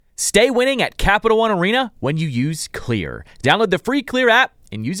Stay winning at Capital One Arena when you use Clear. Download the free Clear app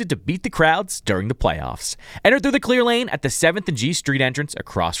and use it to beat the crowds during the playoffs. Enter through the Clear lane at the 7th and G Street entrance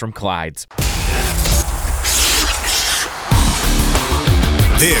across from Clyde's.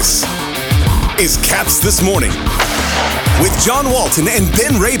 This is Caps This Morning with John Walton and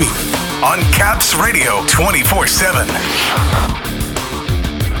Ben Raby on Caps Radio 24/7.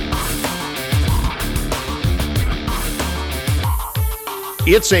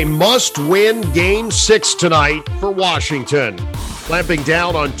 It's a must-win Game 6 tonight for Washington. Clamping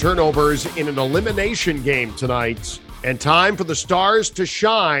down on turnovers in an elimination game tonight. And time for the Stars to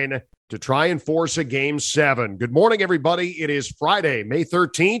shine to try and force a Game 7. Good morning, everybody. It is Friday, May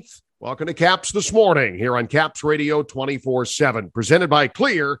 13th. Welcome to Caps This Morning here on Caps Radio 24/7. Presented by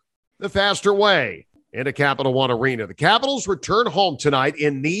Clear, the faster way into Capital One Arena. The Capitals return home tonight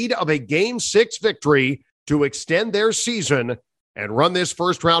in need of a Game 6 victory to extend their season and run this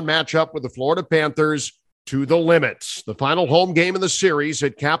first-round matchup with the Florida Panthers to the limits. The final home game in the series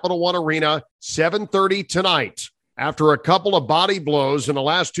at Capital One Arena, 7:30 tonight. After a couple of body blows in the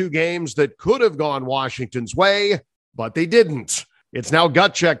last two games that could have gone Washington's way, but they didn't. It's now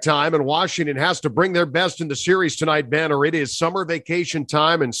gut check time, and Washington has to bring their best in the series tonight, Ben, or it is summer vacation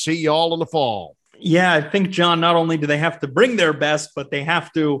time, and see y'all in the fall. Yeah, I think, John, not only do they have to bring their best, but they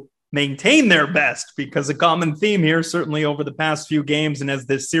have to maintain their best, because a common theme here, certainly over the past few games and as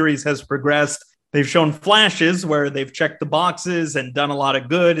this series has progressed, they've shown flashes where they've checked the boxes and done a lot of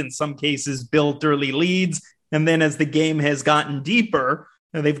good, in some cases built early leads. And then as the game has gotten deeper,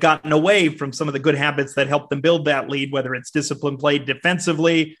 they've gotten away from some of the good habits that helped them build that lead, whether it's discipline play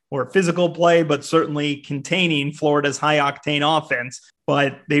defensively or physical play, but certainly containing Florida's high-octane offense.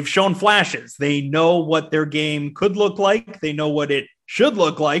 But they've shown flashes. They know what their game could look like. They know what it should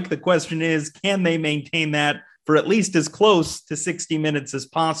look like. The question is, can they maintain that for at least as close to 60 minutes as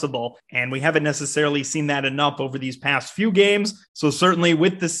possible? And we haven't necessarily seen that enough over these past few games. So certainly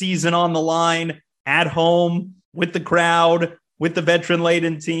with the season on the line, at home, with the crowd, with the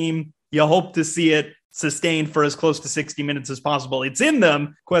veteran-laden team, you hope to see it sustained for as close to 60 minutes as possible. It's in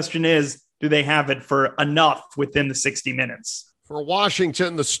them. Question is, do they have it for enough within the 60 minutes? For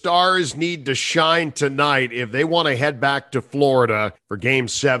Washington, the Stars need to shine tonight if they want to head back to Florida for Game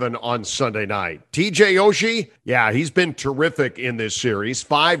 7 on Sunday night. TJ Oshie, yeah, he's been terrific in this series.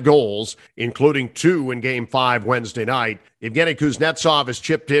 5 goals, including 2 in Game 5 Wednesday night. Evgeny Kuznetsov has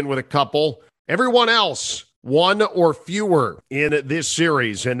chipped in with a couple. Everyone else, 1 or fewer in this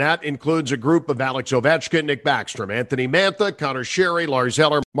series, and that includes a group of Alex Ovechkin, Nick Backstrom, Anthony Mantha, Connor Sherry, Lars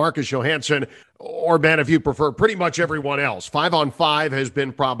Eller, Marcus Johansson, or, Ben, if you prefer, pretty much everyone else. 5-on-5 has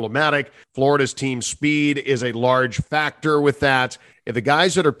been problematic. Florida's team speed is a large factor with that. If the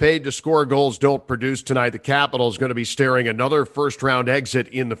guys that are paid to score goals don't produce tonight, the Capitals going to be staring another first-round exit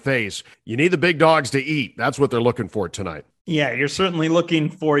in the face. You need the big dogs to eat. That's what they're looking for tonight. Yeah, you're certainly looking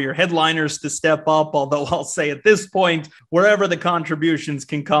for your headliners to step up, although I'll say at this point, wherever the contributions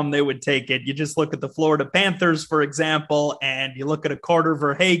can come, they would take it. You just look at the Florida Panthers, for example, and you look at a Carter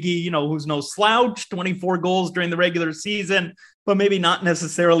Verhaeghe, who's no slouch, 24 goals during the regular season, but maybe not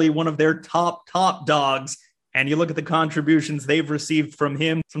necessarily one of their top dogs. And you look at the contributions they've received from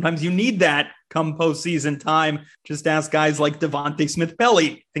him. Sometimes you need that come postseason time. Just ask guys like Devontae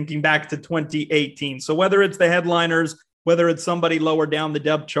Smith-Pelly, thinking back to 2018. So whether it's the headliners, whether it's somebody lower down the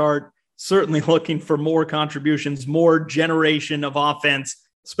depth chart, certainly looking for more contributions, more generation of offense,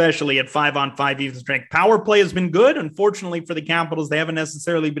 especially at 5-on-5 even strength. Power play has been good. Unfortunately for the Capitals, they haven't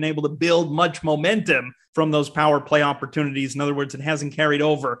necessarily been able to build much momentum from those power play opportunities. In other words, it hasn't carried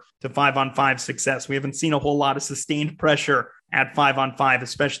over to 5-on-5 success. We haven't seen a whole lot of sustained pressure at 5-on-5,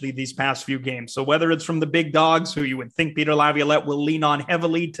 especially these past few games. So whether it's from the big dogs, who you would think Peter Laviolette will lean on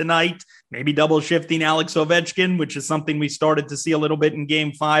heavily tonight, maybe double shifting Alex Ovechkin, which is something we started to see a little bit in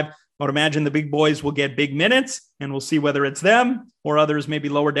Game 5. I would imagine the big boys will get big minutes, and we'll see whether it's them or others maybe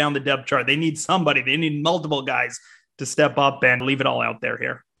lower down the depth chart. They need somebody. They need multiple guys to step up and leave it all out there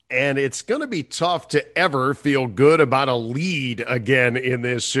here. And it's going to be tough to ever feel good about a lead again in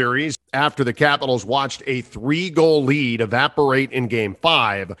this series after the Capitals watched a 3-goal lead evaporate in Game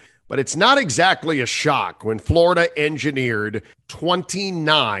 5. But it's not exactly a shock when Florida engineered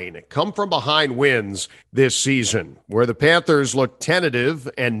 29 come-from-behind wins this season, where the Panthers looked tentative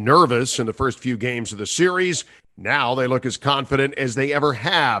and nervous in the first few games of the series. Now they look as confident as they ever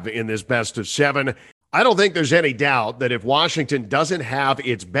have in this best of 7. I don't think there's any doubt that if Washington doesn't have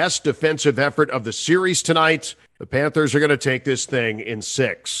its best defensive effort of the series tonight, the Panthers are going to take this thing in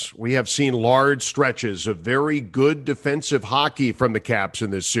 6. We have seen large stretches of very good defensive hockey from the Caps in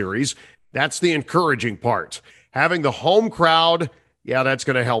this series. That's the encouraging part. Having the home crowd Yeah, that's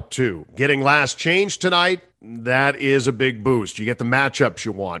going to help too. Getting last change tonight, that is a big boost. You get the matchups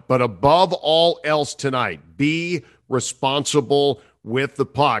you want. But above all else tonight, be responsible with the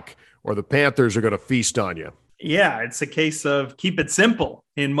puck or the Panthers are going to feast on you. Yeah, it's a case of keep it simple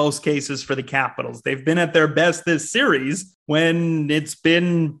in most cases for the Capitals. They've been at their best this series when it's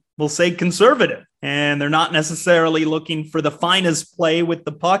been, we'll say, conservative. And they're not necessarily looking for the finest play with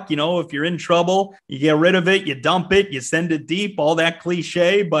the puck. You know, if you're in trouble, you get rid of it, you dump it, you send it deep, all that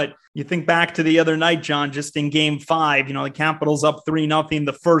cliche. But you think back to the other night, John, just in game 5, you know, the Capitals up 3-0.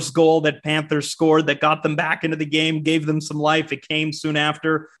 The first goal that Panthers scored that got them back into the game, gave them some life. It came soon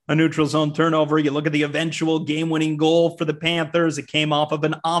after a neutral zone turnover. You look at the eventual game-winning goal for the Panthers. It came off of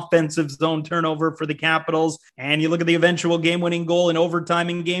an offensive zone turnover for the Capitals. And you look at the eventual game-winning goal in overtime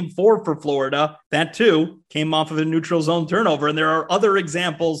in game 4 for Florida. That, too, came off of a neutral zone turnover. And there are other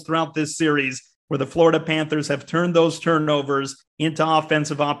examples throughout this series where the Florida Panthers have turned those turnovers into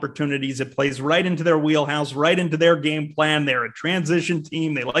offensive opportunities. It plays right into their wheelhouse, right into their game plan. They're a transition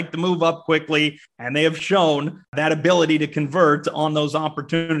team. They like to move up quickly, and they have shown that ability to convert on those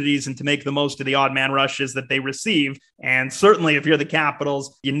opportunities and to make the most of the odd man rushes that they receive. And certainly if you're the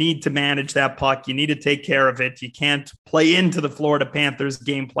Capitals, you need to manage that puck. You need to take care of it. You can't play into the Florida Panthers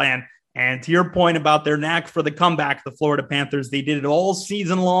game plan. And to your point about their knack for the comeback, the Florida Panthers, they did it all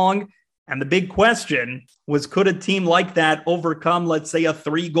season long. And the big question was, could a team like that overcome, let's say, a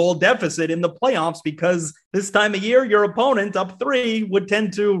 3-goal deficit in the playoffs? Because this time of year, your opponent up 3 would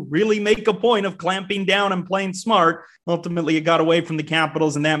tend to really make a point of clamping down and playing smart. Ultimately, it got away from the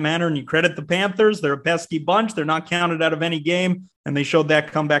Capitals in that manner. And you credit the Panthers. They're a pesky bunch. They're not counted out of any game. And they showed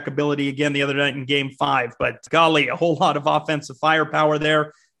that comeback ability again the other night in game 5. But golly, a whole lot of offensive firepower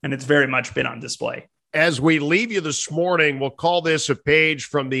there. And it's very much been on display. As we leave you this morning, we'll call this a page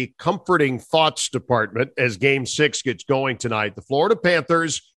from the Comforting Thoughts Department as Game 6 gets going tonight. The Florida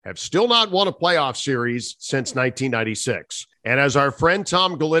Panthers have still not won a playoff series since 1996. And as our friend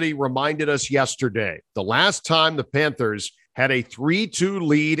Tom Galletti reminded us yesterday, the last time the Panthers had a 3-2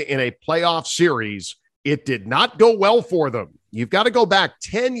 lead in a playoff series, it did not go well for them. You've got to go back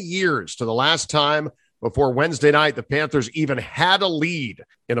 10 years to the last time before Wednesday night, the Panthers even had a lead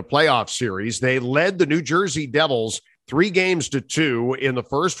in a playoff series. They led the New Jersey Devils 3-2 in the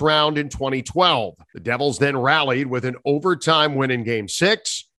first round in 2012. The Devils then rallied with an overtime win in Game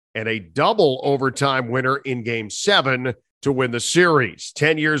 6 and a double overtime winner in Game 7 to win the series.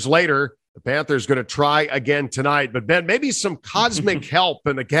 10 years later, the Panthers going to try again tonight. But, Ben, maybe some cosmic help,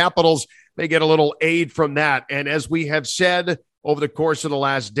 and the Capitals may get a little aid from that. And as we have said over the course of the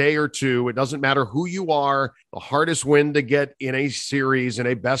last day or two, it doesn't matter who you are. The hardest win to get in a series in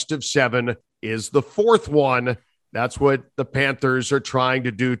a best of 7 is the 4th one. That's what the Panthers are trying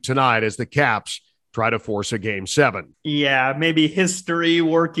to do tonight as the Caps try to force a Game 7. Yeah, maybe history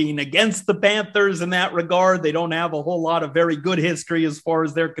working against the Panthers in that regard. They don't have a whole lot of very good history as far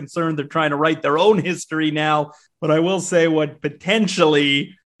as they're concerned. They're trying to write their own history now. But I will say what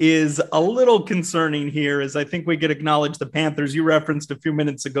potentially is a little concerning here is I think we could acknowledge the Panthers. You referenced a few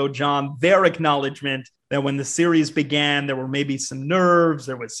minutes ago, John, their acknowledgement that when the series began, there were maybe some nerves,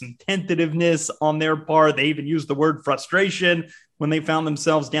 there was some tentativeness on their part. They even used the word frustration when they found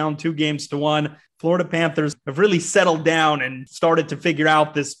themselves down 2-1. Florida Panthers have really settled down and started to figure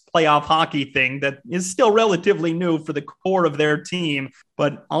out this playoff hockey thing that is still relatively new for the core of their team.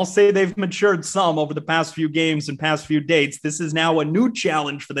 But I'll say they've matured some over the past few games and past few dates. This is now a new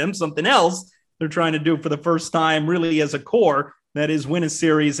challenge for them, something else they're trying to do for the first time, really as a core, that is win a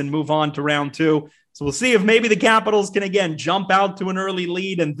series and move on to round 2. So we'll see if maybe the Capitals can again jump out to an early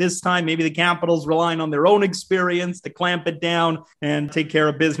lead. And this time, maybe the Capitals relying on their own experience to clamp it down and take care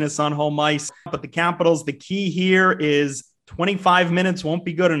of business on home ice. But the Capitals, the key here is 25 minutes won't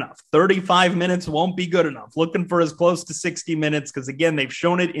be good enough. 35 minutes won't be good enough. Looking for as close to 60 minutes because, again, they've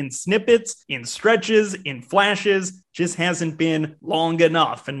shown it in snippets, in stretches, in flashes. Just hasn't been long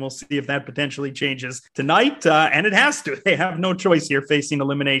enough. And we'll see if that potentially changes tonight. And it has to. They have no choice here facing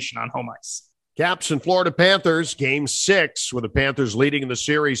elimination on home ice. Caps and Florida Panthers, Game 6, with the Panthers leading in the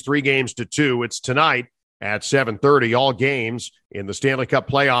series 3-2. It's tonight at 7:30. All games in the Stanley Cup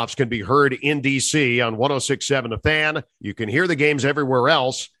playoffs can be heard in D.C. on 106.7 The Fan. You can hear the games everywhere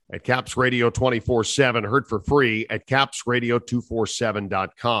else at Caps Radio 24/7. Heard for free at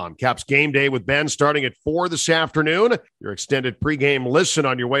capsradio247.com. Caps Game Day with Ben starting at 4 this afternoon. Your extended pregame listen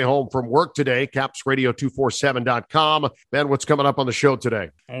on your way home from work today, capsradio247.com. Ben, what's coming up on the show today?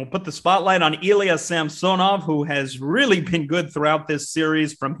 We'll put the spotlight on Ilya Samsonov, who has really been good throughout this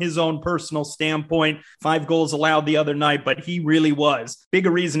series from his own personal standpoint. 5 goals allowed the other night, but he really was.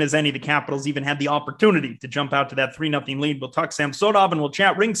 Bigger reason as any the Capitals even had the opportunity to jump out to that 3-0 lead. We'll talk Samsonov and we'll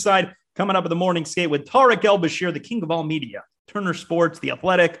chat ringside coming up at the morning skate with Tarek El-Bashir, the king of all media, Turner Sports, The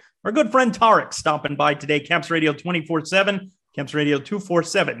Athletic. Our good friend Tarek stopping by today. Caps Radio 24/7,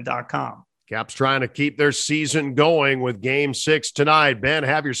 capsradio247.com. Caps trying to keep their season going with Game 6 tonight. Ben,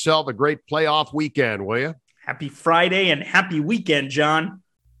 have yourself a great playoff weekend, will you? Happy Friday and happy weekend, John.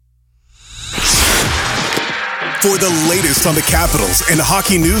 For the latest on the Capitals and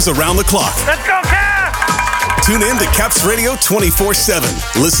hockey news around the clock. Let's go, Caps! Tune in to Caps Radio 24/7.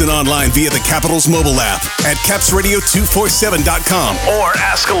 Listen online via the Capitals mobile app at capsradio247.com or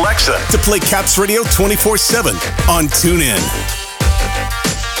ask Alexa to play Caps Radio 24/7 on TuneIn.